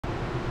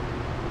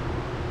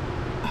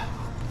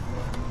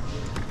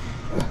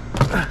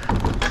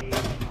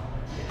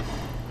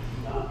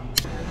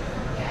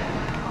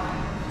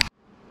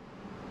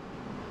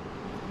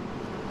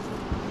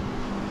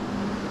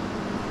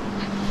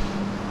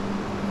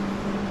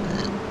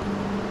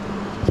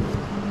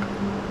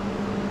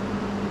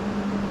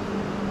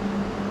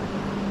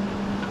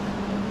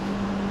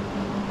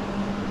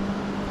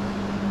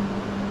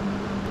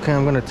Okay,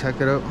 I'm gonna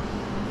tack it up.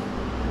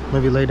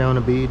 Maybe lay down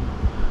a bead.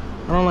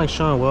 I don't like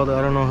showing welded.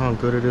 I don't know how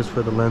good it is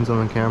for the lens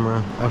on the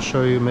camera. I'll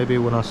show you maybe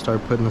when I start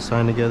putting the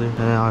sign together.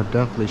 And I'll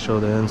definitely show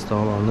the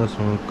install on this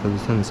one because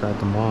it's inside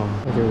the mall.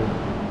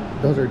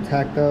 Okay, those are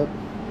tacked up.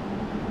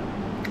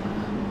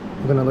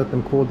 I'm gonna let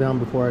them cool down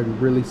before I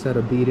really set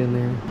a bead in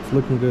there. It's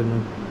looking good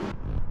now.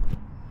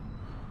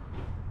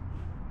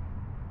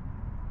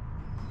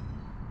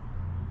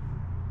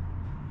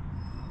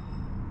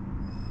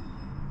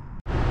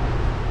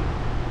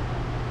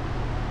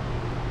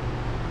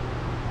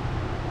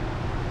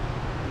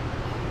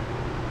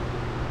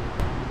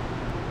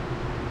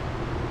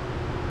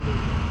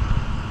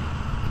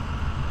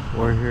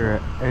 We're here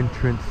at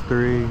entrance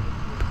 3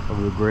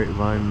 of the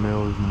Grapevine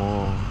Mills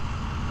Mall.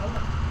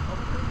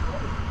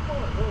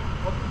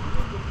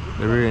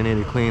 They really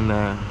need to clean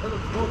that.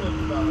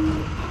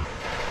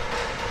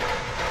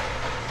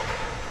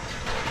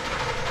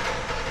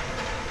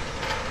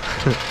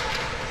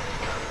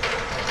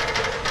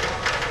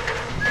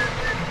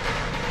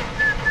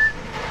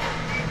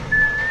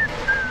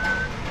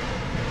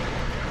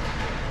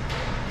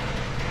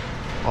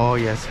 Oh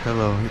yes,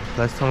 hello.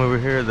 Last time we were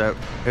here, that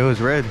it was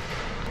red.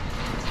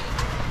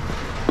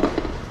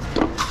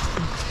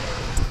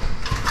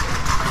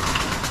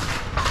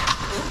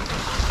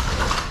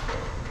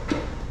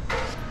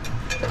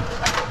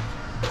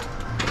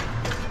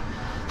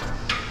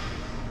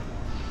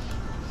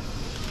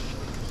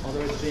 All the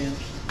way to the end.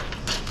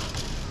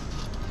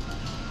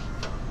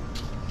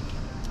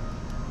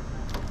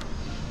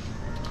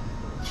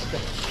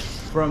 Okay.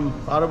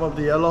 From bottom of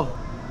the yellow,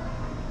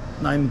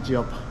 9 inch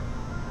up.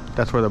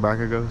 That's where the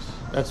bracket goes?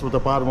 That's where the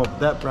bottom of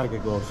that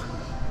bracket goes.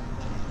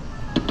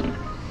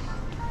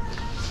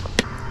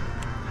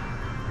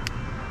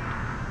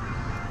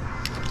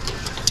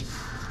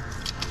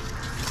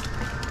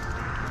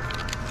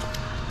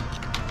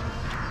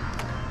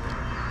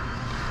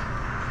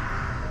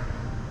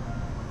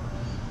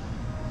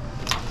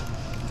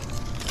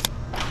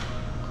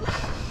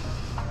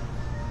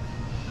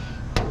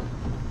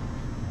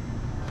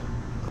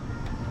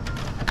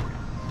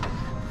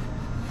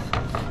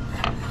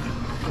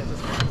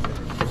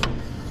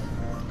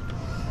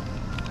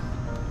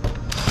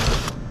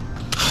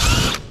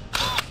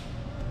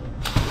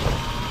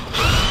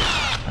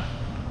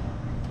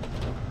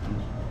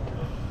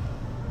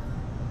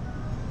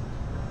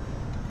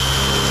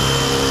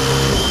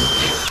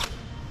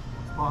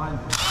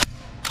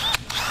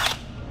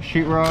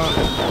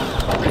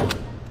 Sheetrock,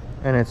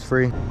 and it's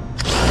free.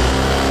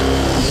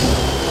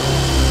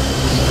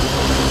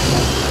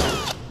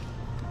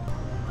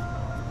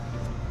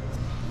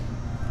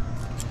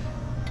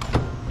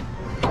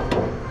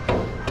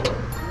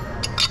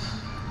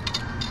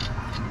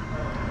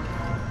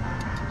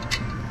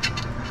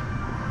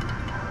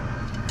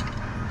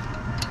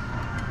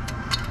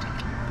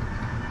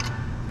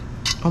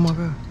 Oh my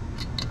god.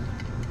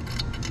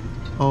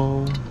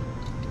 Oh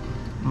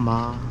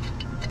my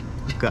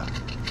god.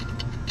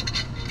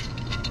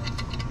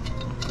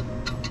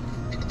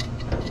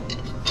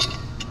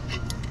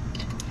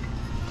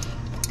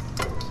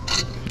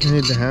 I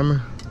need the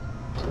hammer.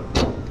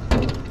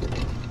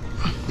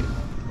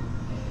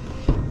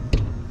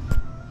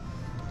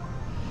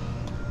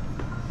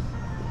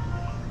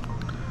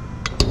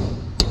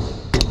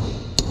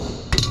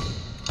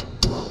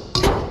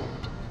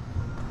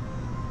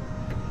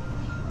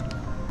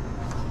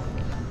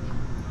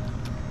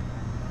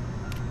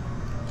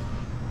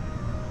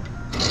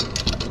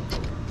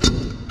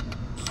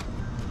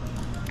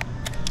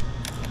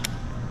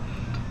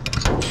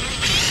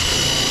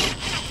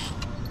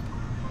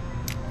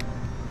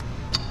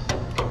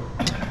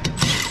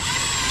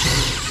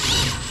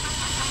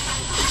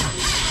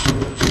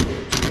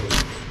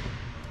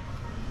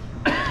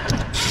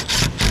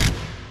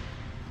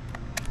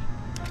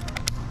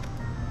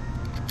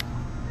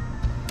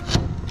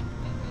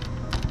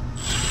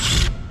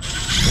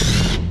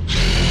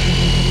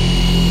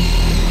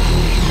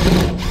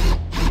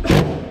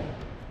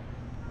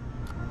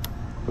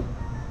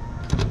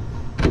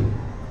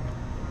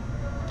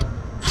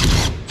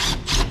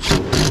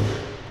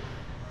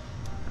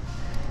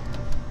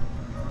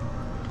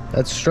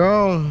 That's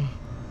strong.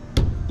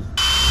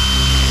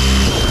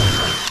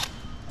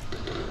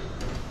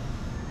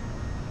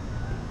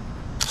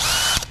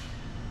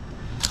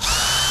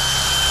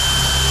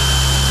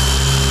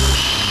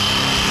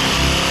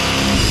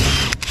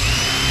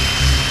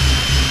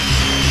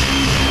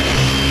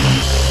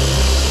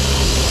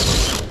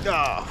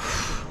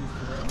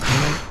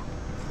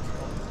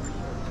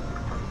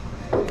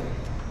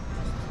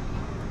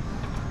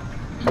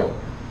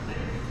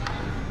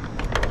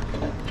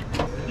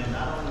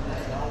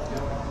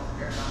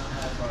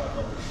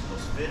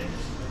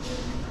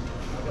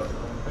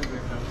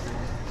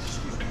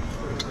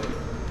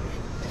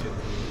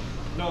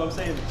 No, I'm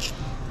saying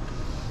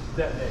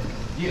that day.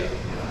 Yeah.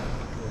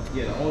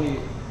 Yeah, the only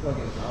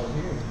fucking out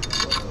here.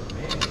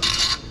 Man.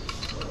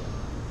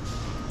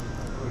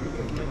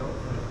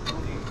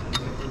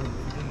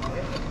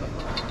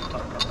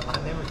 I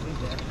never seen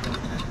that.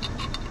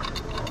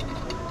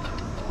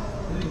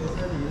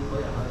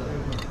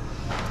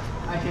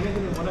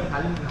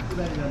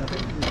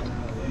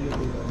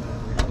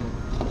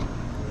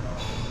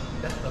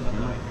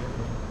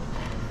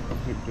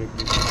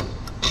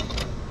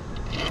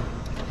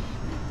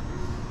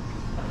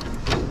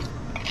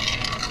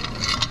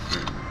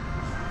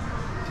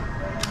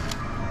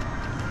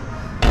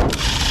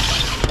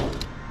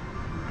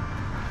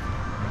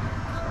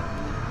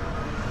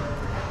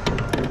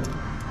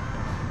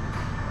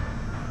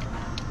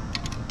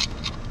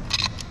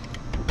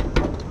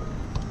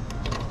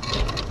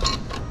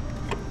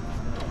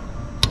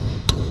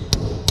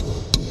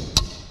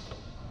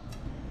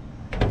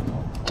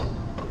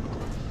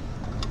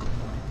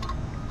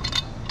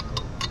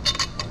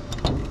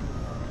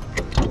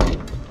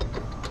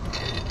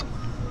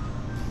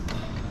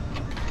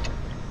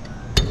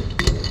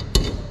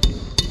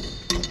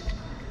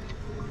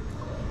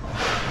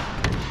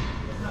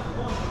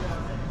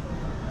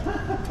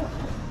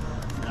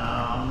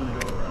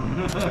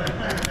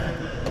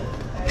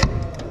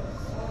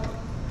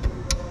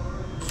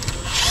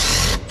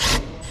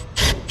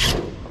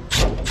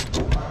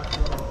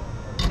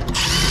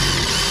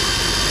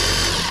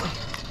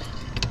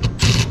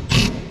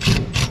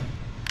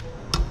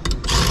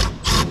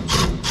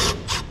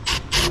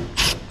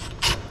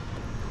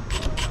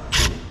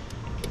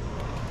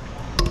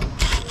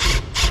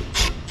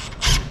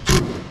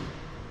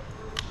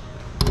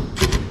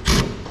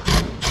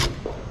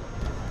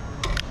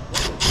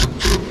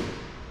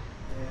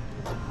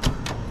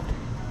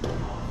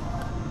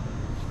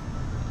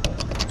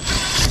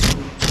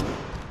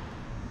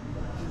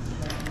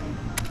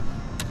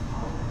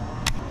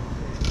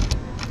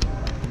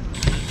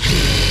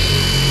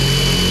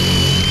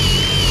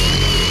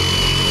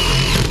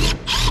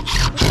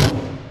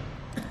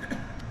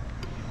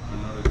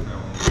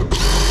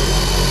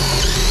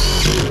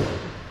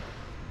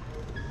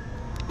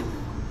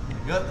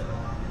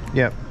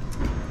 Yep.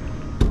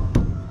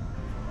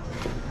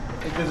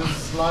 Because it's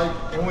slide,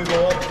 when we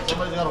go up,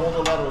 somebody's gotta hold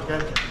the ladder, okay?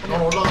 No,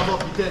 올라가서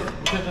밑에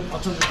좀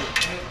받쳐줄게.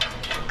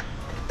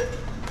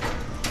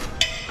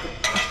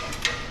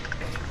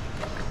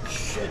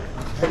 Shit,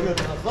 대기가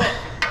끝났어?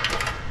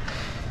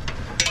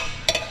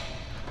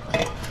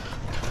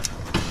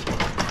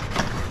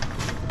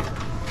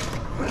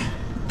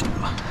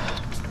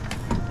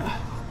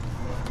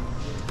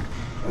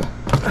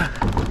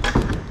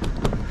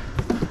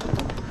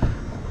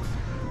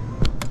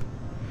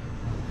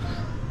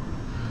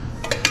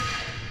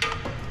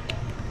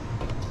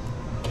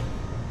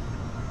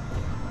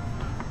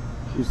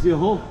 You see a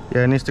hole?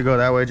 Yeah, it needs to go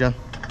that way, John.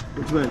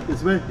 Which way?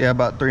 This way? Yeah,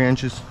 about 3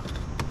 inches.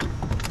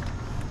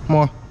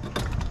 More.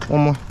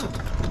 One more.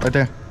 Right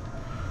there.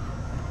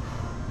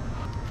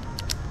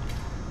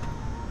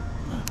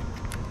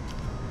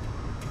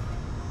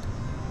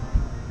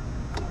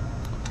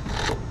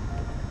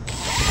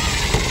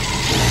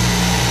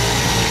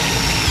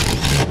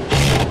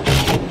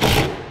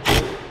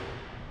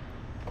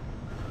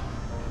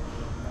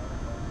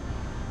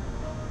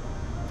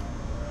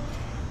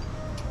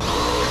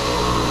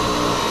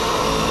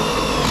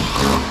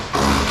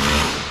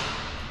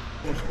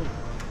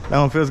 That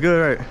one feels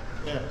good, right?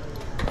 Yeah.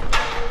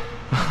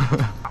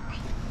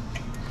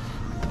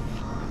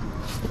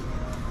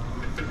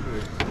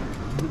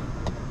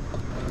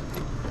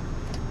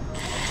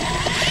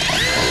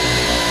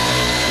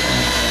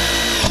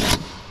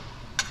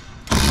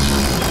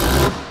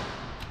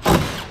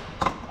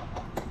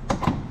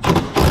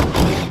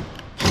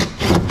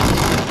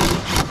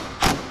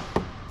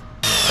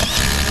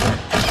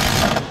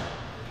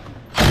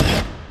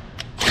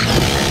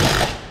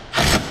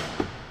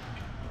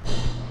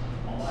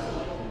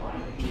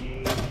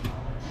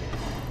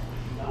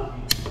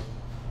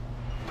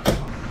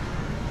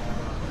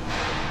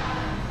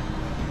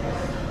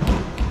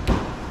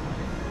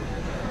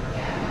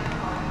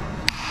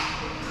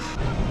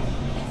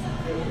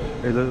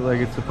 It looks like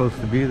it's supposed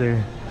to be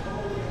there.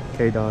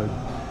 K-Dog.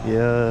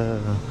 Yeah.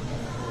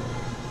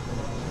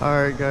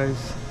 Alright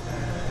guys.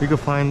 You can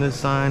find this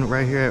sign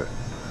right here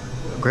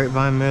at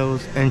Grapevine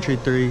Mills, entry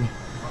 3.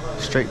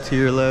 Straight to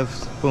your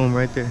left. Boom,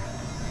 right there.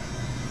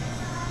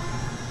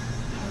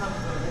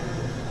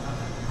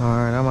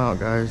 Alright, I'm out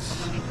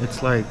guys.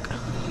 It's like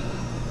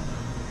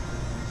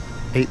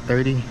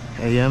 8:30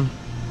 a.m.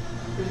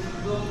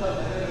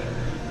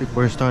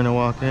 People are starting to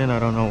walk in. I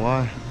don't know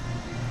why.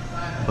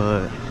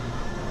 But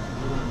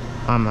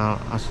I'm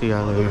out. I'll see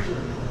y'all later.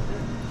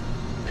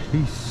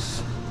 Peace.